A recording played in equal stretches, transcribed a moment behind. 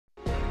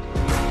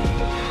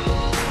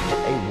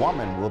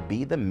woman will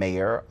be the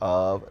mayor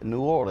of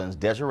New Orleans.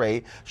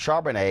 Desiree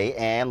Charbonnet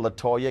and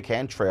LaToya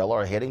Cantrell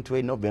are heading to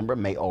a November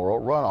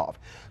mayoral runoff.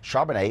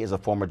 Charbonnet is a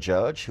former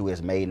judge who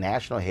has made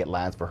national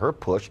headlines for her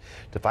push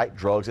to fight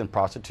drugs and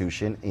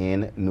prostitution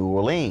in New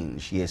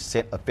Orleans. She has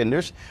sent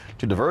offenders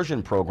to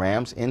diversion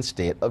programs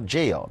instead of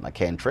jail. Now,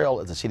 Cantrell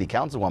is a city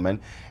councilwoman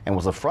and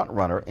was a front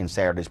runner in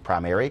Saturday's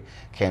primary.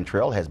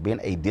 Cantrell has been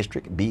a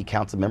District B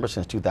council member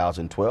since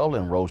 2012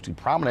 and rose to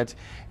prominence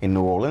in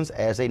New Orleans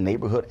as a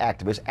neighborhood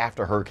activist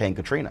after Hurricane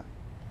Katrina.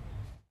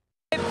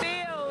 It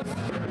feels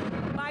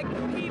like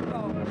the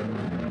people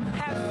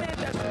have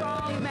sent a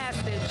strong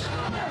message,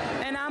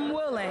 and I'm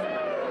willing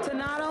to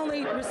not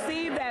only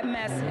receive that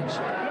message,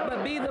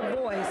 but be the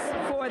voice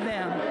for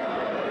them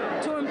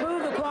to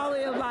improve the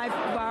quality of life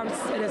of our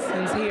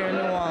citizens here in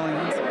New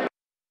Orleans.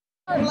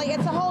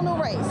 It's a whole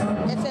new race.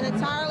 It's an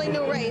entirely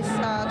new race,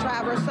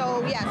 Travers.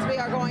 So yes, we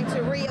are going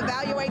to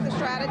reevaluate the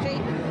strategy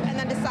and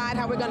then decide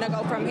how we're going to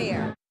go from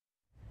here.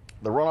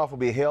 The runoff will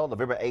be held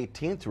November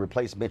 18th to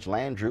replace Mitch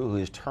Landrieu, who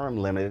is term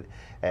limited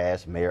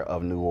as mayor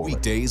of New Orleans.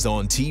 Weekdays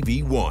on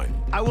TV One.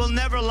 I will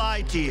never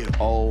lie to you.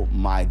 Oh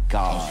my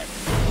God.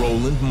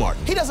 Roland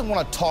Martin. He doesn't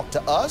want to talk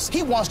to us.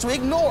 He wants to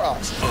ignore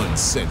us.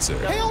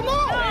 Uncensored. Hell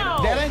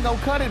no. That ain't gonna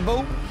cut it,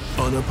 boo.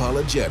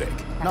 Unapologetic.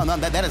 No,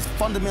 that is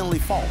fundamentally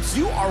false.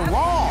 You are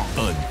wrong.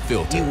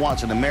 Unfiltered. He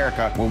wants an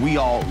America where we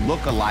all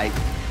look alike.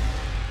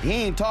 He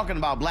ain't talking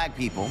about black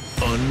people.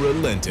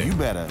 Unrelenting. You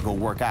better go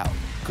work out,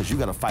 because you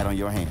got a fight on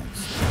your hands.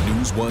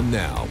 NewsOne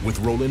Now with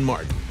Roland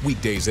Martin.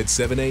 Weekdays at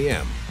 7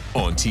 a.m.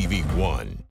 on TV One.